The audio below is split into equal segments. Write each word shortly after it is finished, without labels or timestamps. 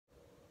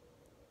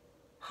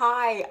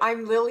Hi,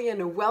 I'm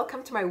Liliane.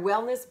 Welcome to my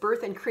Wellness,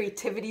 Birth, and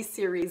Creativity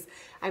series.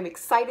 I'm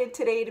excited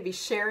today to be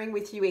sharing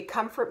with you a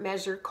comfort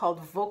measure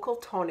called vocal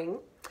toning.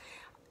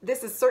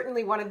 This is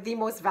certainly one of the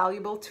most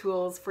valuable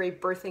tools for a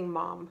birthing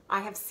mom. I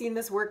have seen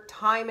this work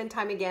time and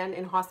time again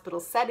in hospital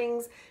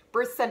settings,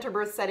 birth center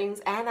birth settings,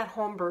 and at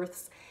home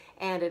births,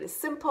 and it is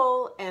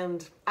simple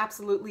and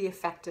absolutely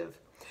effective.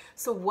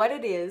 So what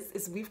it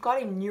is we've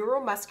got a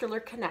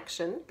neuromuscular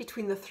connection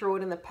between the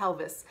throat and the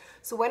pelvis.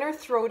 So when our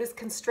throat is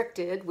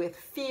constricted with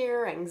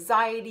fear,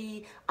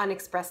 anxiety,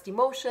 unexpressed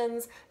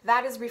emotions,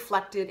 that is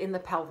reflected in the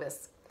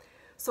pelvis.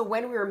 So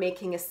when we are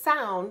making a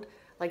sound,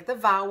 like the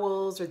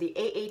vowels or the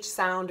AH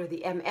sound or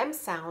the MM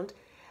sound,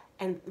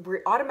 and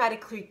we're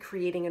automatically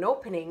creating an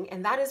opening,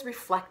 and that is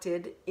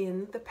reflected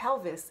in the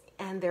pelvis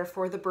and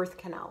therefore the birth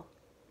canal.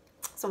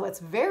 So what's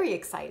very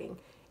exciting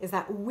is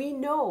that we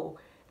know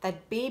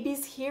that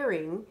baby's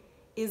hearing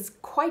is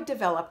quite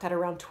developed at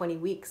around 20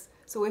 weeks.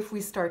 So if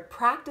we start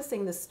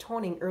practicing this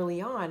toning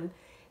early on,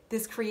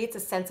 this creates a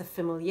sense of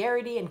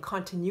familiarity and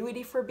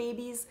continuity for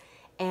babies,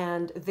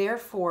 and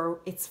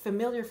therefore it's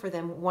familiar for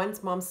them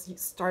once mom's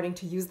starting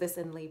to use this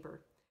in labor.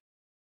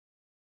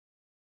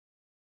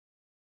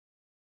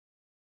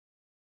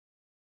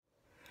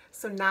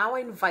 So now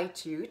I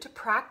invite you to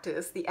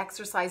practice the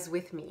exercise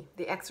with me,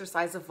 the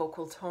exercise of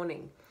vocal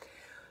toning.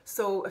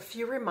 So a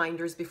few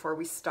reminders before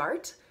we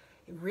start.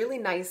 Really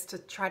nice to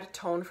try to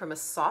tone from a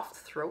soft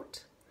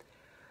throat.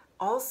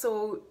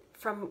 Also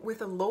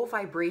with a low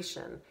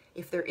vibration.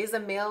 If there is a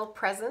male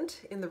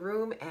present in the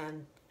room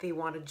and they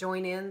want to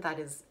join in, that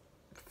is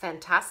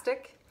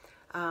fantastic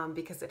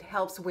because it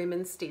helps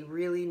women stay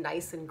really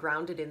nice and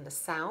grounded in the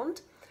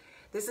sound.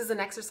 This is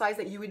an exercise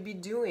that you would be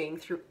doing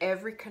through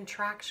every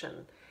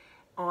contraction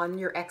on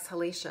your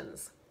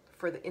exhalations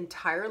for the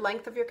entire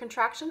length of your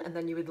contraction, and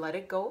then you would let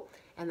it go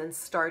and then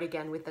start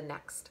again with the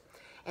next.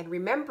 And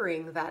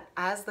remembering that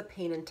as the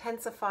pain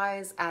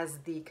intensifies, as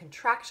the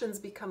contractions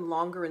become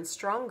longer and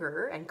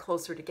stronger and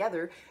closer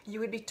together, you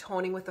would be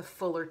toning with a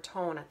fuller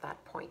tone at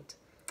that point.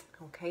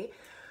 Okay,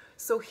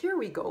 so here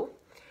we go.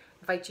 I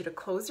invite you to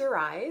close your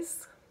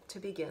eyes to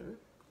begin.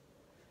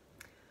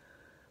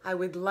 I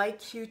would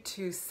like you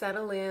to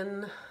settle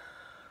in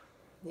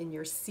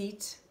your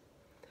seat,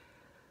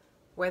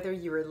 whether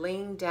you are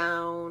laying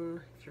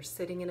down, if you're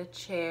sitting in a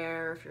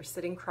chair, if you're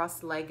sitting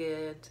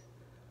cross-legged,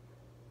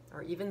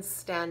 or even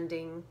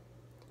standing,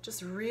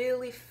 just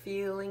really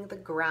feeling the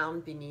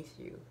ground beneath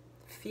you,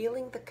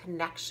 feeling the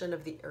connection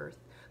of the earth,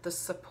 the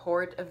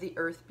support of the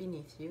earth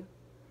beneath you.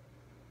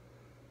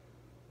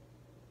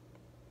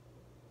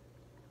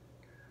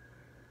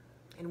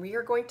 And we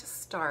are going to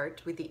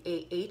start with the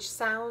AH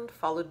sound,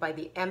 followed by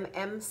the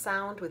MM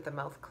sound with the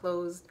mouth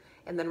closed,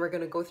 and then we're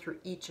going to go through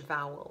each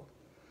vowel.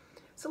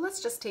 So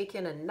let's just take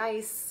in a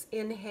nice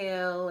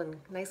inhale and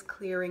nice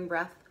clearing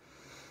breath.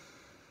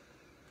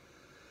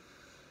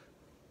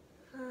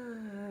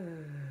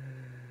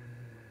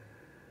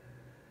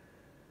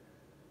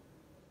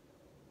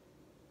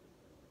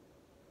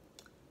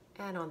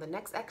 And on the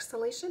next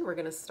exhalation, we're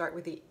going to start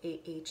with the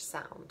AH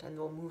sound, and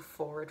we'll move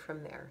forward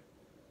from there.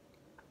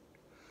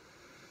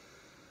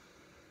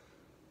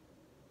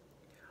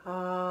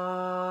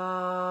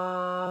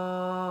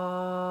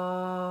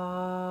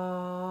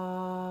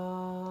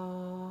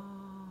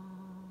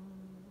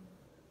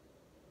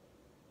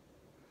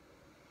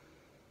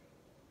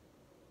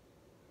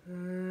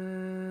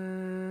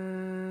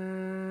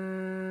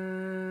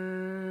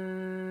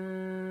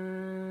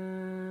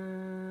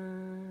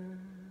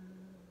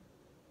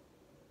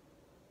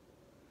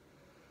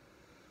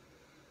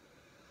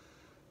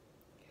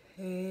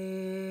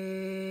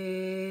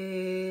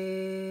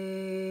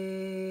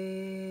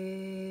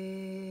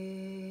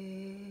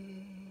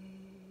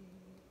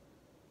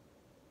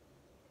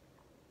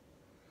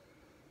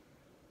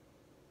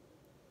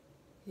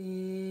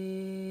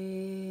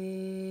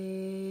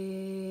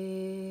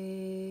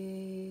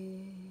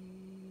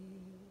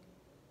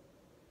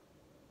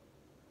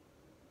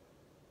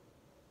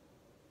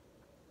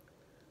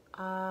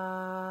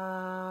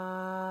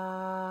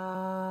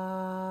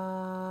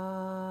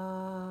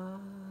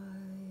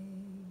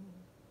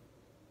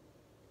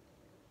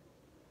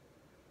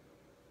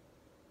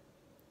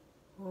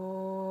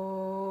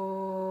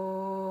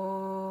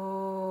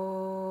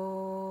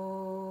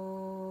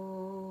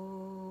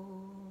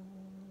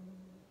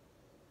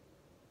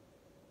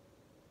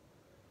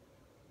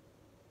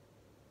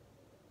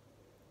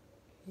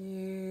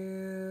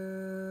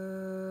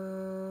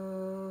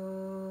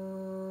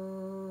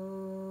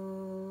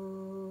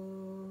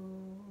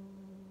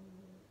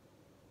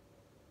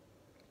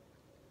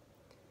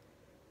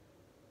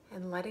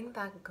 And letting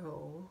that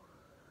go,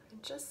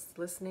 and just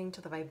listening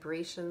to the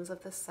vibrations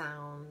of the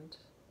sound.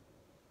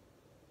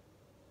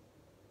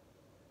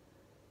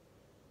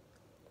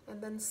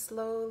 And then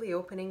slowly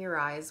opening your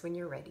eyes when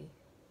you're ready.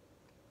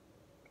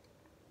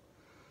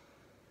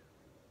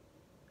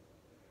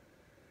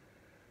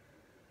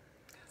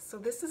 So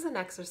this is an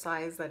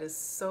exercise that is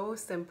so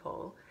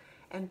simple,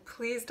 and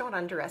please don't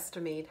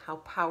underestimate how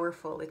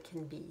powerful it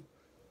can be.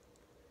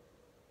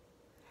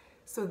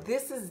 So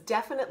this is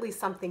definitely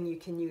something you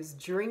can use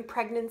during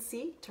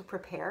pregnancy to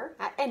prepare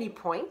at any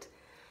point.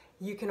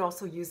 You can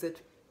also use it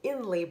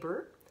in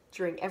labor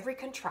during every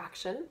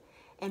contraction.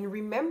 And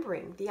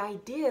remembering, the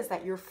idea is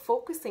that you're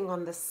focusing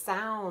on the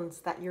sounds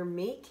that you're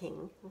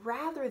making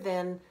rather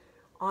than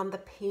on the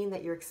pain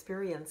that you're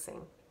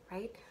experiencing,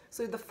 right?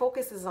 So the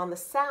focus is on the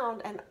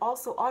sound, and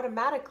also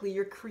automatically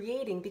you're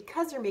creating,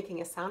 because you're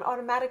making a sound,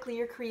 automatically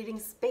you're creating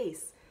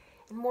space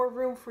and more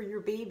room for your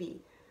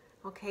baby,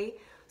 okay?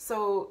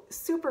 So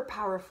super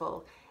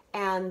powerful,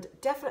 and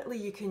definitely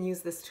you can use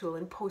this tool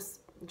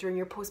during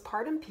your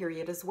postpartum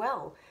period as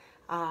well.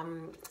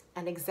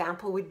 An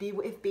example would be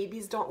if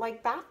babies don't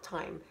like bath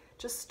time,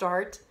 just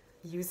start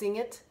using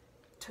it,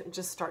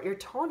 just start your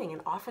toning,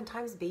 and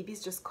oftentimes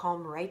babies just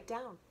calm right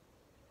down.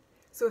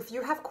 So if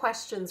you have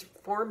questions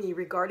for me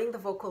regarding the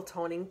vocal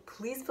toning,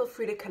 please feel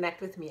free to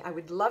connect with me. I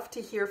would love to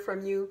hear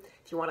from you.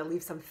 If you want to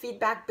leave some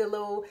feedback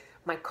below,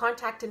 my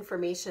contact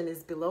information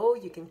is below.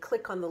 You can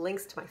click on the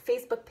links to my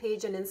Facebook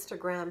page and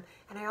Instagram.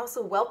 And I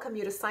also welcome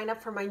you to sign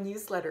up for my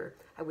newsletter.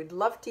 I would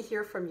love to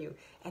hear from you.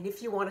 And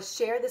if you want to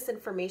share this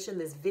information,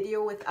 this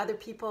video with other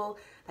people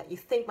that you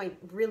think might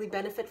really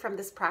benefit from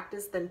this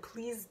practice, then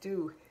please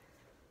do.